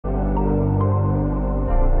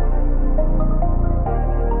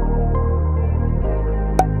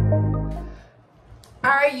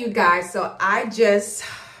right, you guys, so I just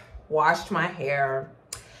washed my hair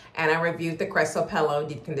and I reviewed the Crest Pello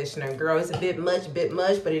deep conditioner. Girl, it's a bit much,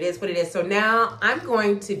 but it is what it is. So now I'm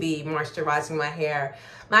going to be moisturizing my hair.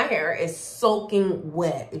 My hair is soaking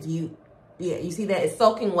wet. If you see that? It's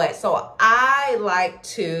soaking wet. So I like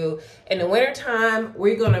to, in the wintertime,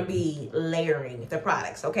 we're gonna be layering the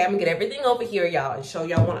products, okay? I'm gonna get everything over here, y'all, and show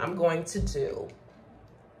y'all what I'm going to do.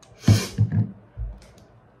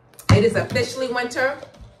 It is officially winter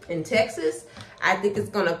in Texas. I think it's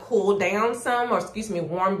gonna cool down some, or excuse me,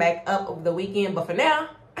 warm back up over the weekend. But for now,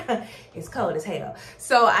 it's cold as hell.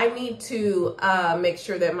 So I need to make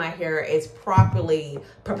sure that my hair is properly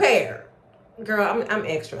prepared. Girl, I'm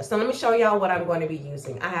extra. So let me show y'all what I'm going to be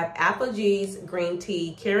using. I have Applebee's green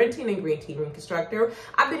tea, carotene and green tea reconstructor.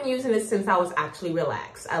 I've been using this since I was actually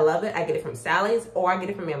relaxed. I love it. I get it from Sally's or I get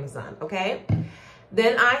it from Amazon, okay?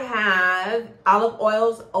 Then I have Olive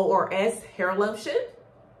Oil's ORS hair lotion.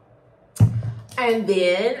 And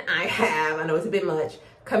then I have, I know it's a bit much,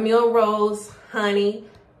 Camille Rose Honey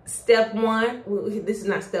Step 1. This is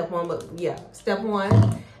not Step 1, but yeah, Step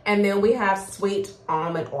 1. And then we have Sweet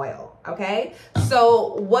Almond Oil, okay?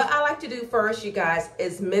 So what I like to do first, you guys,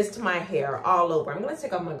 is mist my hair all over. I'm gonna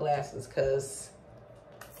take off my glasses because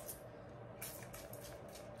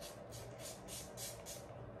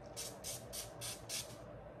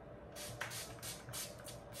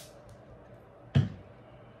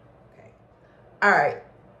all right,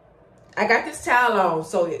 I got this towel on,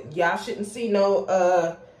 so y'all shouldn't see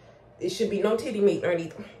no, it should be no titty meat or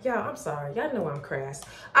anything. Y'all, I'm sorry. Y'all know I'm crass.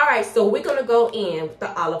 All right, so we're going to go in with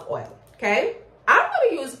the olive oil, okay? I'm going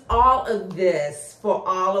to use all of this for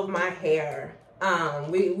all of my hair.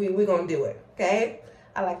 We're going to do it, okay?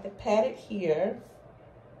 I like to pat it here.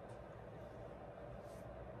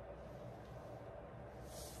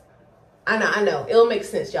 I know. It'll make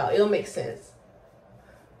sense, y'all. It'll make sense.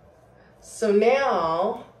 So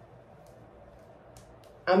now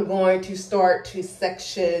I'm going to start to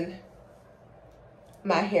section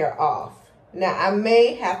my hair off. Now I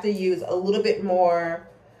may have to use a little bit more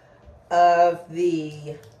of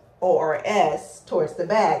the ORS towards the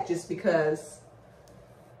back just because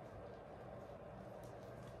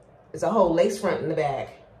there's a whole lace front in the back.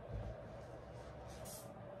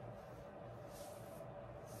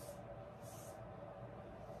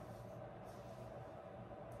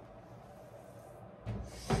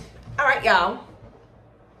 All right, y'all.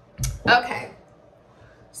 Okay,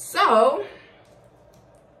 so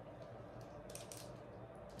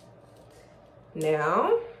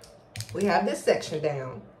now we have this section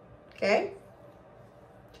down, okay?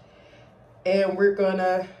 And we're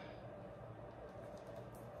gonna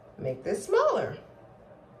make this smaller.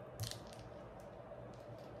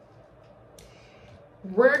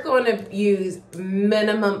 We're going to use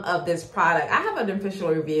minimum of this product. I have an official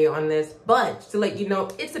review on this, but to let you know,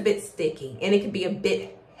 it's a bit sticky and it can be a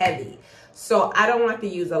bit heavy. So I don't like to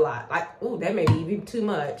use a lot. Like, ooh, that may be even too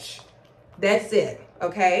much. That's it,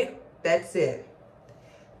 okay? That's it.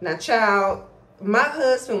 Now, child, my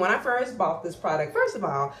husband, when I first bought this product, first of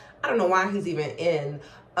all, I don't know why he's even in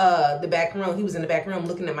the back room. He was in the back room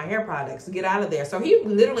looking at my hair products. Get out of there. So he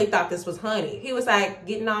literally thought this was honey. He was like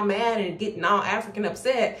getting all mad and getting all African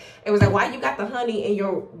upset. It was like, why you got the honey in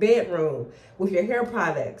your bedroom with your hair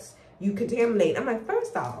products? You contaminate. I'm like,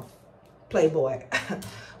 first off, Playboy,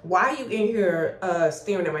 why are you in here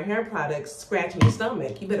staring at my hair products, scratching your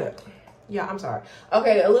stomach? You better, yeah, I'm sorry.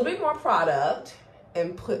 Okay, a little bit more product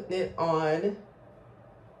and putting it on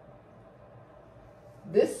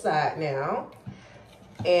this side now.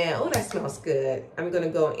 And oh, that smells good. I'm gonna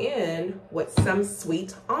go in with some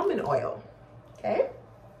sweet almond oil, okay?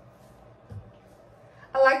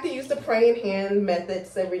 I like to use the praying hand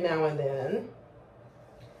methods every now and then.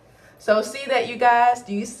 So see that, you guys?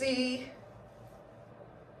 Do you see?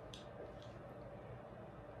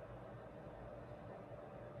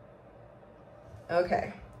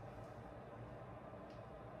 Okay.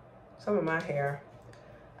 Some of my hair.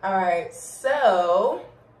 All right, so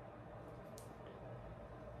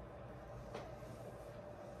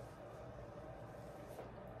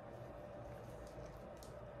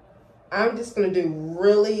I'm just going to do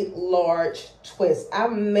really large twists. I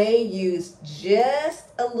may use just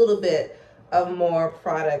a little bit of more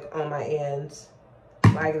product on my ends,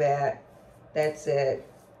 like that. That's it.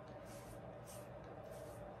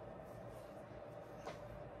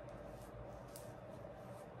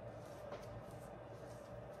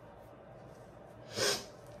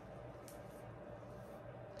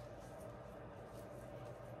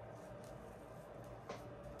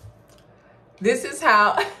 This is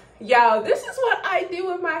how, y'all, this is what I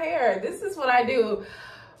do with my hair. This is what I do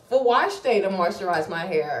for wash day to moisturize my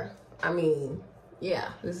hair. I mean, yeah,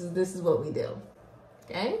 this is what we do.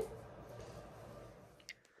 Okay.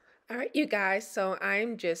 All right, you guys, so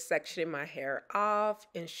I'm just sectioning my hair off,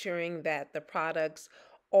 ensuring that the products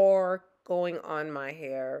are going on my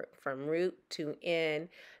hair from root to end.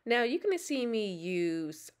 Now you're going to see me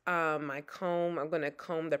use my comb. I'm going to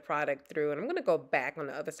comb the product through, and I'm going to go back on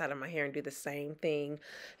the other side of my hair and do the same thing.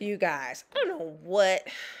 You guys, I don't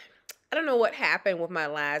know what happened with my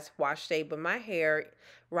last wash day, but my hair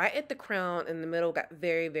right at the crown in the middle got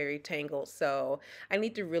very, very tangled. So I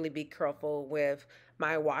need to really be careful with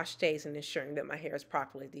my wash days and ensuring that my hair is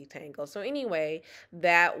properly detangled. So anyway,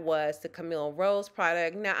 that was the Camille Rose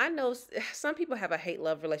product. Now I know some people have a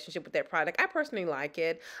hate-love relationship with that product. I personally like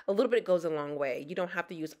it. A little bit goes a long way. You don't have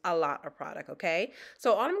to use a lot of product, okay?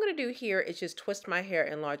 So all I'm gonna do here is just twist my hair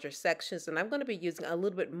in larger sections, and I'm gonna be using a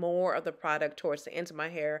little bit more of the product towards the ends of my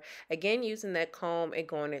hair. Again, using that comb and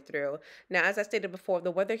going it through. Now, as I stated before, the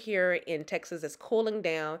weather here in Texas is cooling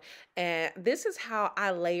down, and this is how I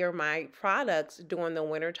layer my products during the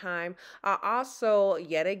winter time. I also,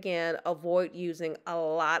 yet again, avoid using a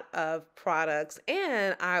lot of products,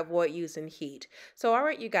 and I avoid using heat. So all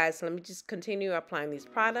right, you guys, let me just continue applying these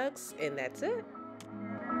products, and that's it.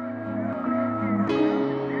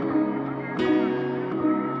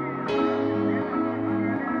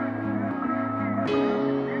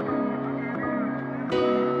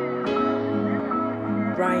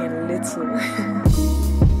 Brian Little.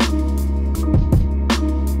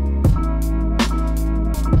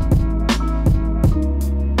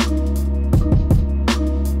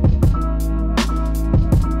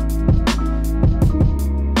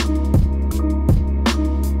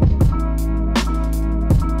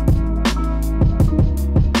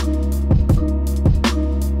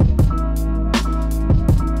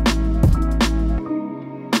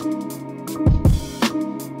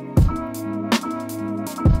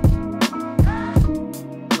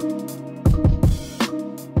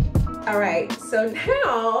 All right, so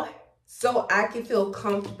now, so I can feel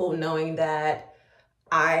comfortable knowing that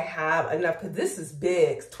I have enough, because this is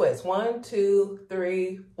big twist. 1, 2,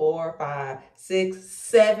 3, 4, 5, 6,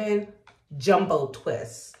 7 jumbo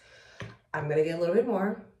twists. I'm gonna get a little bit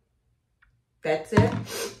more. That's it.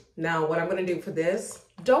 Now, what I'm gonna do for this,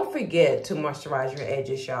 don't forget to moisturize your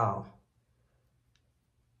edges, y'all.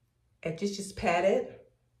 Edges just pat it.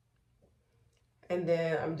 And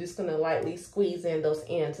then I'm just gonna lightly squeeze in those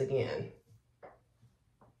ends again.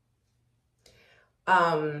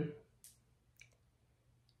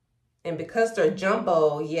 And because they're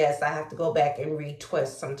jumbo, yes, I have to go back and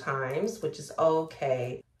retwist sometimes, which is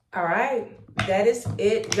okay. All right, that is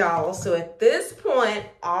it, y'all. So at this point,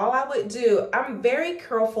 all I would do, I'm very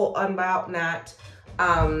careful about not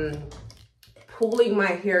pulling my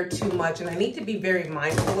hair too much, and I need to be very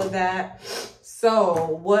mindful of that.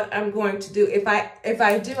 So what I'm going to do, if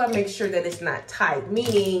I do, I make sure that it's not tight,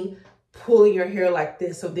 meaning pulling your hair like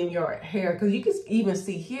this. So then your hair, because you can even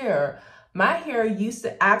see here, my hair used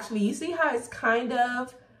to actually, you see how it's kind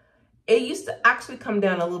of, it used to actually come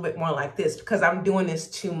down a little bit more like this because I'm doing this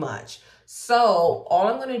too much. So all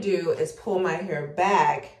I'm going to do is pull my hair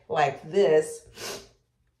back like this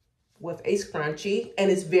with a scrunchie, and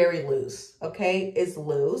it's very loose, okay? It's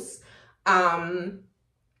loose. And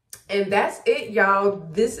that's it, y'all.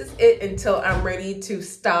 This is it until I'm ready to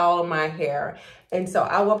style my hair. And so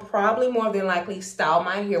I will probably more than likely style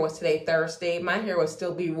my hair. Was today Thursday? My hair will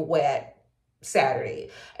still be wet Saturday,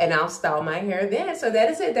 and I'll style my hair then. So that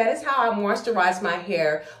is it. That is how I moisturize my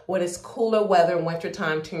hair when it's cooler weather in winter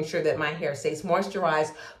time, to ensure that my hair stays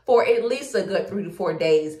moisturized for at least a good 3 to 4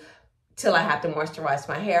 days till I have to moisturize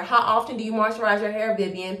my hair. How often do you moisturize your hair,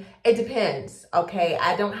 Vivian? It depends, okay?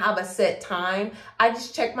 I don't have a set time. I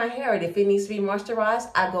just check my hair, and if it needs to be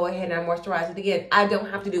moisturized, I go ahead and I moisturize it again. I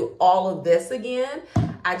don't have to do all of this again.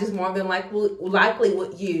 I just more than likely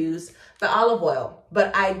would use the olive oil,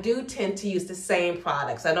 but I do tend to use the same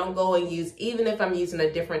products. I don't go and use, even if I'm using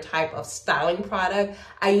a different type of styling product,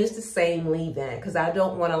 I use the same leave-in because I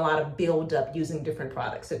don't want a lot of build-up using different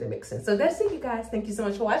products, if that makes sense. So that's it, you guys. Thank you so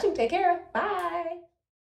much for watching. Take care. Bye.